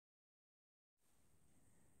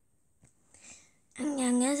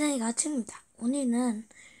김명현박사님 가르칩니다. 오늘은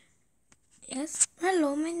Yes,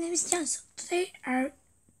 hello, my name is Johnson. Today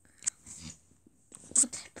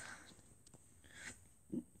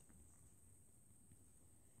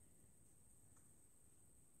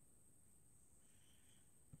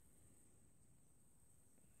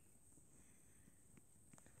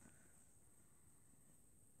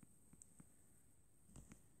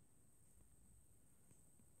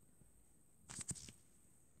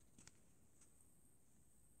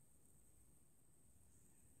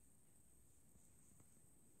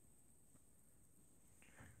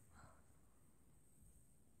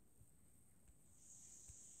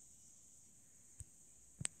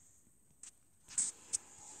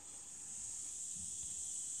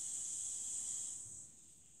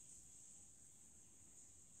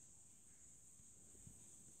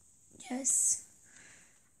Yes,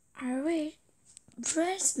 I will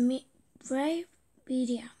brave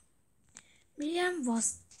Miriam. Miriam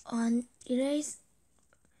was an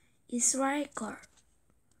Israel girl.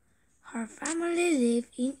 Her family lived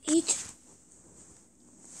in Egypt.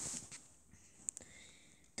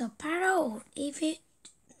 The Pharaoh of Egypt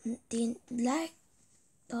didn't like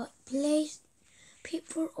the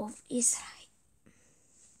people of Israel.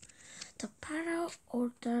 The Pharaoh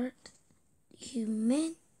ordered his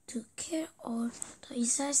men to kill all the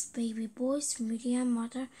Israel's baby boys. Miriam's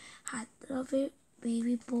mother had a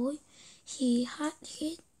baby boy. He had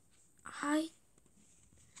hid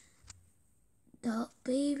the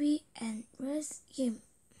baby and raised him.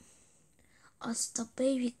 As the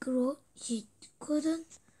baby grew, she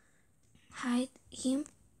couldn't hide him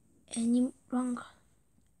any longer.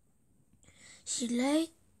 She laid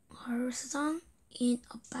her son in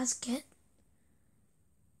a basket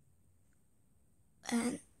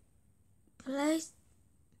and placed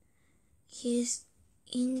him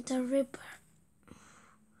in the river.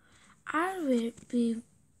 I will be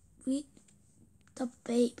with the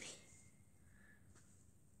baby,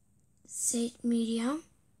 said Miriam.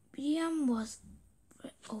 Miriam was a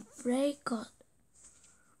brave girl.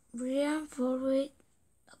 Miriam followed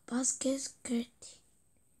the basket carefully.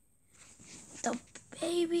 The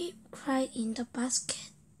baby cried in the basket.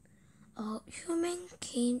 A human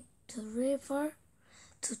came to the river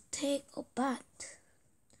to take a bath.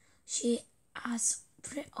 She asked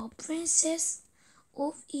a princess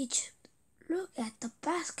of Egypt, "Look at the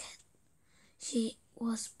basket." She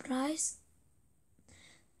was surprised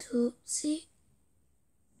to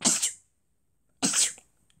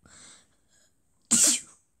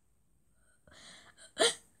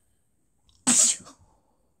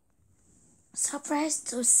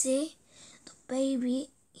see the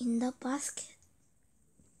baby in the basket.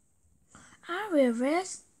 I will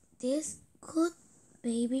raise this good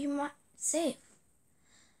baby myself.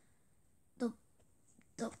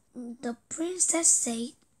 The princess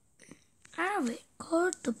said, "I will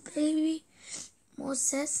call the baby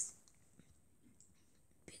Moses,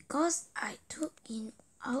 because I took him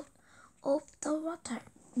out of the water."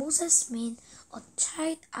 Moses means a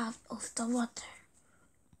child out of the water.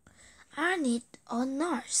 "I need a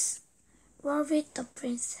nurse," worried the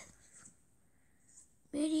princess.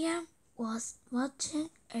 Miriam was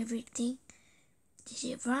watching everything.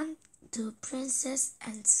 She ran to the princess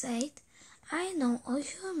and said, "I know a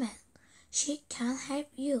human. She can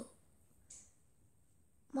help you.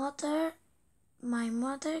 My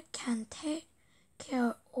mother can take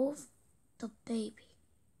care of the baby,"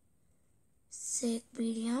 said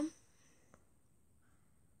Miriam.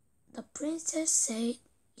 The princess said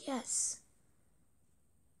yes,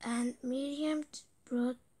 and Miriam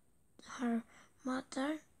brought her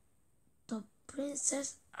mother. The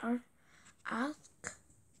princess asked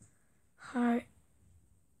her,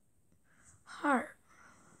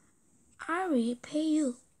 "I will pay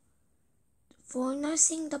you for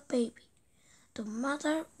nursing the baby." The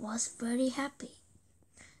mother was very happy.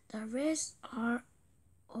 The rest are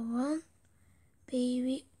one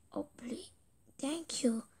baby only. "Thank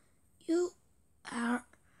you. You are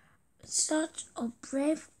such a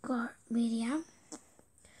brave girl, Miriam.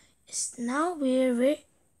 Now we will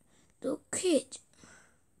do quiz.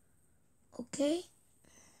 Okay?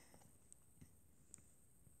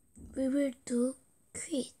 We will do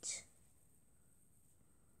quiz.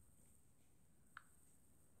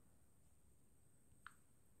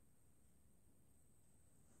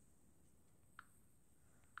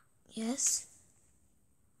 Yes.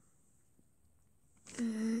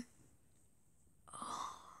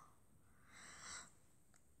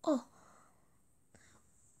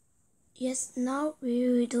 Yes, now we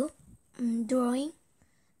will do drawing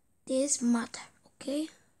this matter, okay?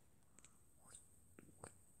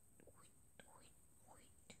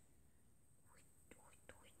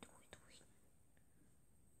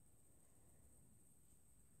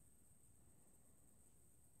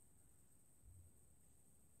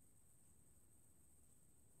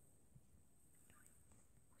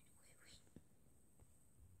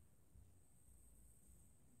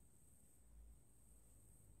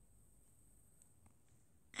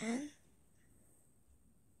 and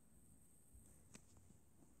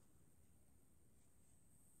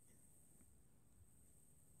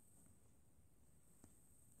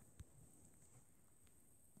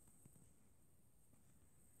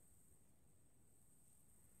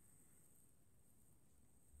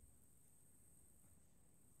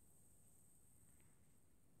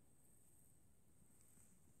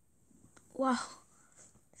wow,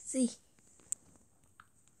 see.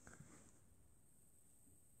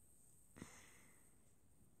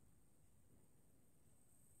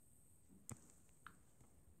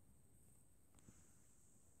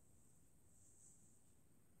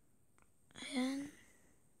 And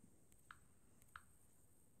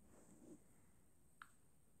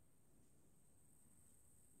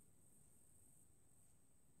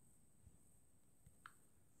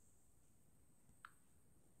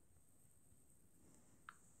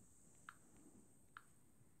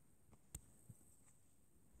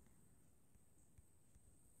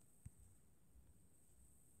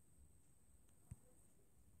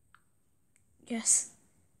yes,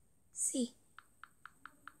 see.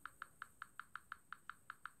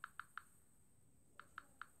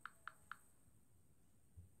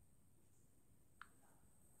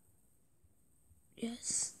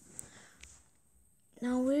 Yes.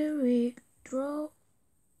 Now we will draw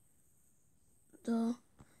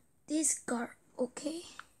this card, okay?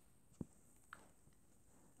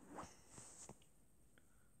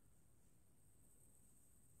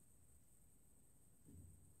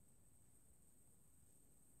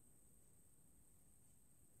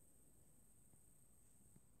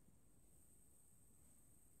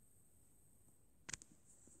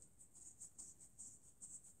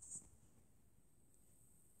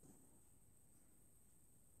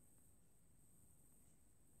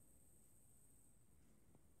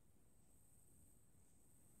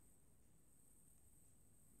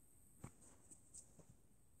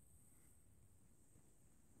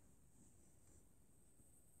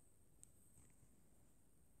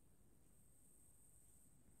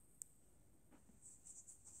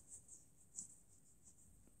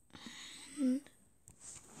 And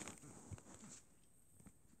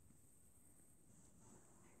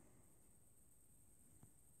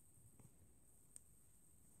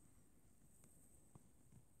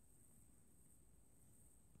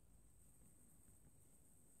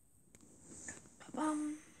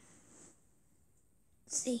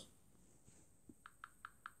see.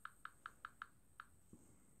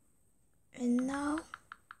 And now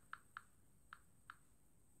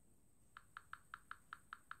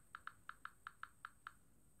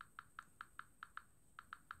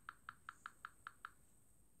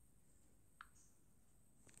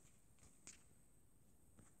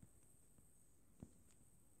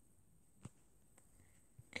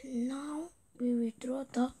we will draw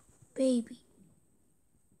the baby.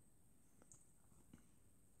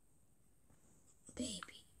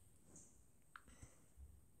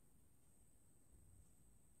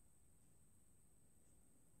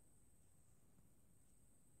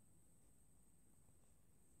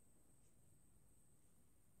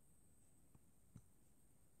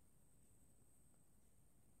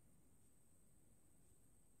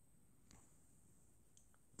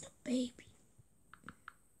 The baby.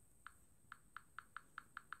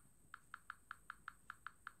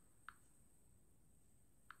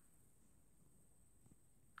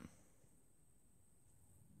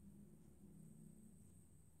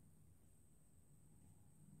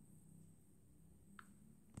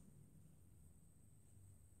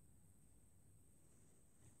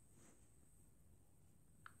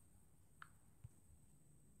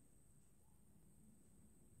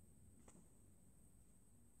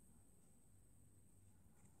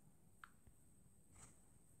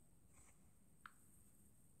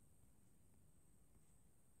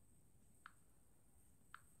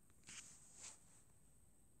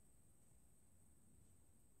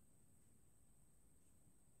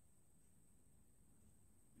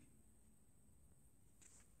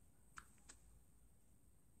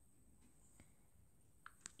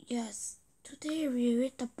 Yes, today we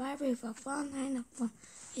read the Bible with a fun and fun.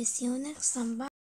 See you next time. Bye.